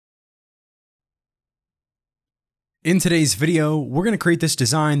In today's video, we're going to create this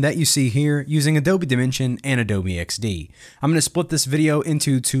design that you see here using Adobe Dimension and Adobe XD. I'm going to split this video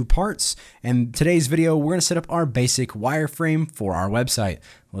into two parts, and today's video we're going to set up our basic wireframe for our website.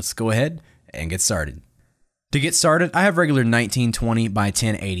 Let's go ahead and get started. To get started, I have regular 1920 by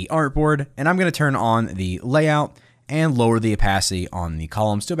 1080 artboard, and I'm going to turn on the layout and lower the opacity on the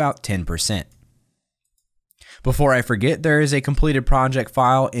columns to about 10%. Before I forget, there is a completed project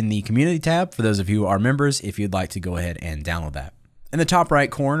file in the community tab for those of you who are members if you'd like to go ahead and download that. In the top right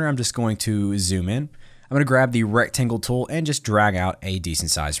corner, I'm just going to zoom in. I'm going to grab the rectangle tool and just drag out a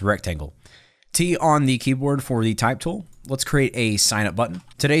decent sized rectangle. T on the keyboard for the type tool. Let's create a sign up button.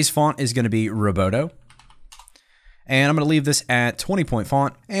 Today's font is going to be Roboto. And I'm going to leave this at 20-point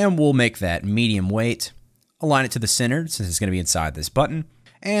font, and we'll make that medium weight. Align it to the center since it's going to be inside this button.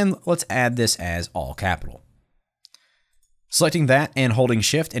 And let's add this as all capital. Selecting that and holding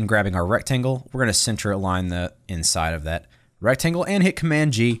shift and grabbing our rectangle, we're going to center align the inside of that rectangle and hit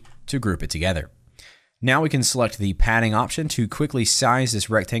Command G to group it together. Now we can select the padding option to quickly size this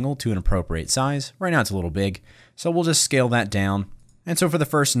rectangle to an appropriate size. Right now it's a little big, so we'll just scale that down. And so for the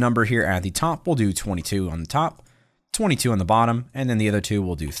first number here at the top, we'll do 22 on the top, 22 on the bottom, and then the other two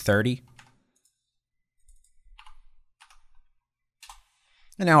we'll do 30.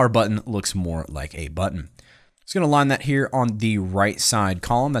 And now our button looks more like a button. Just going to line that here on the right side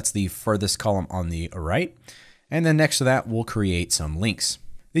column. That's the furthest column on the right. And then next to that, we'll create some links.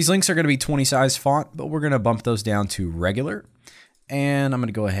 These links are going to be 20 size font, but we're going to bump those down to regular. And I'm going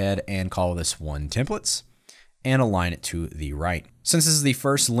to go ahead and call this one templates and align it to the right. Since this is the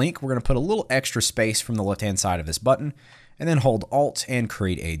first link, we're going to put a little extra space from the left-hand side of this button and then hold Alt and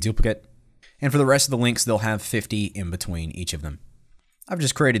create a duplicate. And for the rest of the links, they'll have 50 in between each of them. I've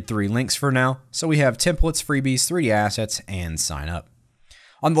just created 3 links for now. So we have templates, freebies, 3D assets, and sign up.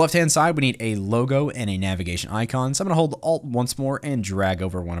 On the left-hand side, we need a logo and a navigation icon. So I'm going to hold Alt once more and drag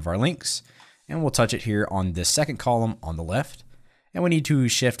over one of our links. And we'll touch it here on this second column on the left. And we need to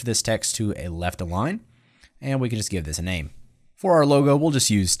shift this text to a left align. And we can just give this a name. For our logo, we'll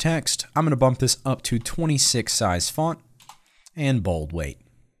just use text. I'm going to bump this up to 26 size font and bold weight.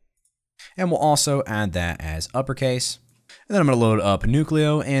 And we'll also add that as uppercase. And then I'm going to load up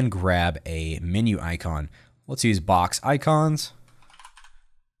Nucleo and grab a menu icon. Let's use box icons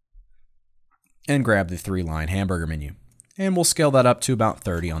and grab the 3-line hamburger menu. And we'll scale that up to about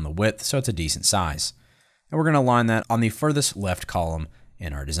 30 on the width, so it's a decent size. And we're going to align that on the furthest left column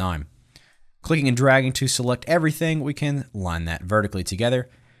in our design. Clicking and dragging to select everything, we can line that vertically together.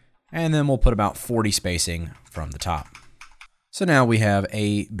 And then we'll put about 40 spacing from the top. So now we have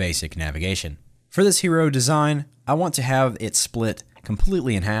a basic navigation. For this hero design, I want to have it split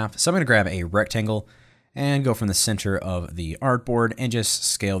completely in half. So I'm going to grab a rectangle and go from the center of the artboard and just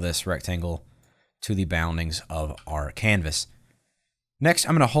scale this rectangle to the boundings of our canvas. Next,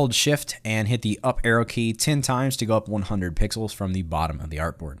 I'm going to hold shift and hit the up arrow key 10 times to go up 100 pixels from the bottom of the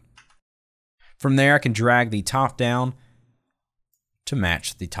artboard. From there, I can drag the top down to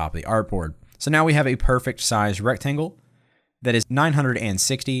match the top of the artboard. So now we have a perfect size rectangle that is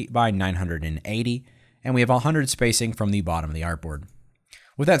 960 by 980, and we have 100 spacing from the bottom of the artboard.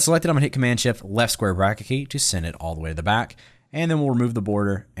 With that selected, I'm going to hit Command-Shift left square bracket key to send it all the way to the back, and then we'll remove the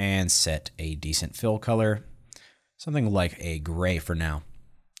border and set a decent fill color, something like a gray for now,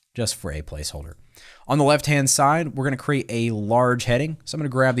 just for a placeholder. On the left-hand side, we're going to create a large heading, so I'm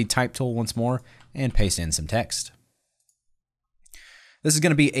going to grab the type tool once more and paste in some text. This is going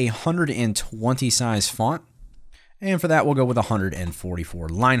to be a 120 size font. And for that, we'll go with 144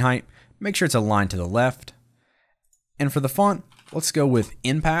 line height. Make sure it's aligned to the left. And for the font, let's go with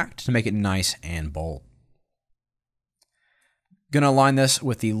impact to make it nice and bold. Gonna align this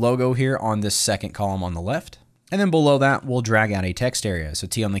with the logo here on this second column on the left. And then below that, we'll drag out a text area. So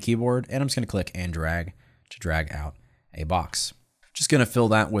T on the keyboard, and I'm just gonna click and drag to drag out a box. Just gonna fill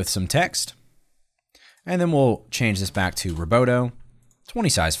that with some text. And then we'll change this back to Roboto, 20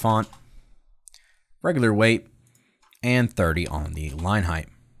 size font, regular weight, and 30 on the line height.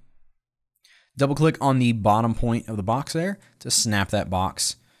 Double click on the bottom point of the box there to snap that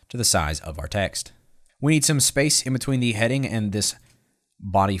box to the size of our text. We need some space in between the heading and this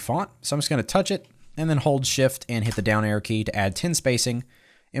body font, so I'm just going to touch it and then hold shift and hit the down arrow key to add 10 spacing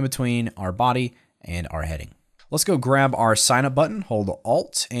in between our body and our heading. Let's go grab our sign up button, hold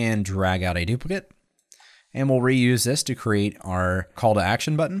Alt and drag out a duplicate, and we'll reuse this to create our call to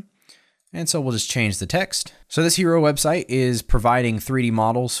action button. And so we'll just change the text. So this hero website is providing 3D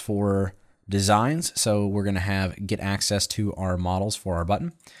models for designs. So we're going to get access to our models for our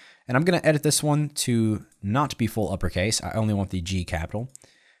button. And I'm going to edit this one to not be full uppercase. I only want the G capital.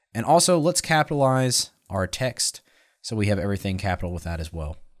 And also let's capitalize our text So we have everything capital with that as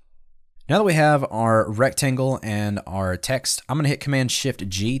well. Now that we have our rectangle and our text, I'm going to hit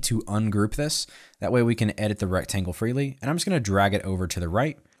Command-Shift-G to ungroup this. That way we can edit the rectangle freely. And I'm just going to drag it over to the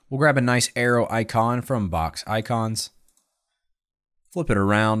right. We'll grab a nice arrow icon from Box Icons, flip it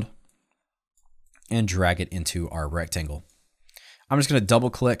around, and drag it into our rectangle. I'm just going to double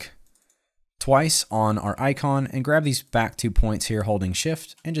click twice on our icon and grab these back 2 points here holding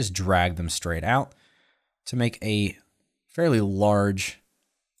Shift and just drag them straight out to make a fairly large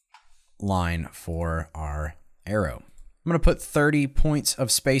line for our arrow. I'm going to put 30 points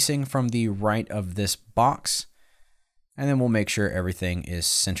of spacing from the right of this box, and then we'll make sure everything is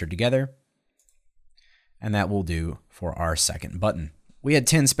centered together, and that will do for our second button. We had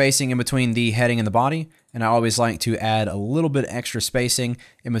 10 spacing in between the heading and the body, and I always like to add a little bit extra spacing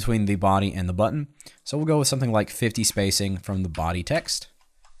in between the body and the button. So we'll go with something like 50 spacing from the body text.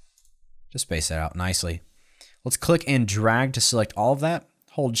 Just space that out nicely. Let's click and drag to select all of that.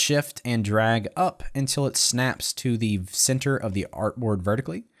 Hold Shift and drag up until it snaps to the center of the artboard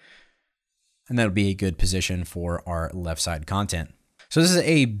vertically. And that'll be a good position for our left side content. So this is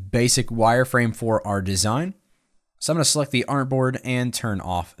a basic wireframe for our design. So I'm going to select the artboard and turn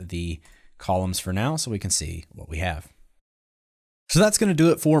off the columns for now so we can see what we have. So that's going to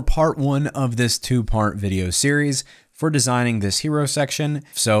do it for part 1 of this 2-part video series for designing this hero section.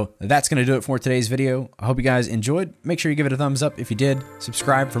 So that's going to do it for today's video. I hope you guys enjoyed. Make sure you give it a thumbs up if you did.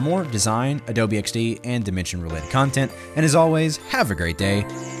 Subscribe for more design, Adobe XD, and Dimension related content. And as always, have a great day,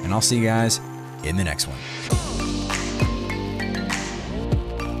 and I'll see you guys in the next one.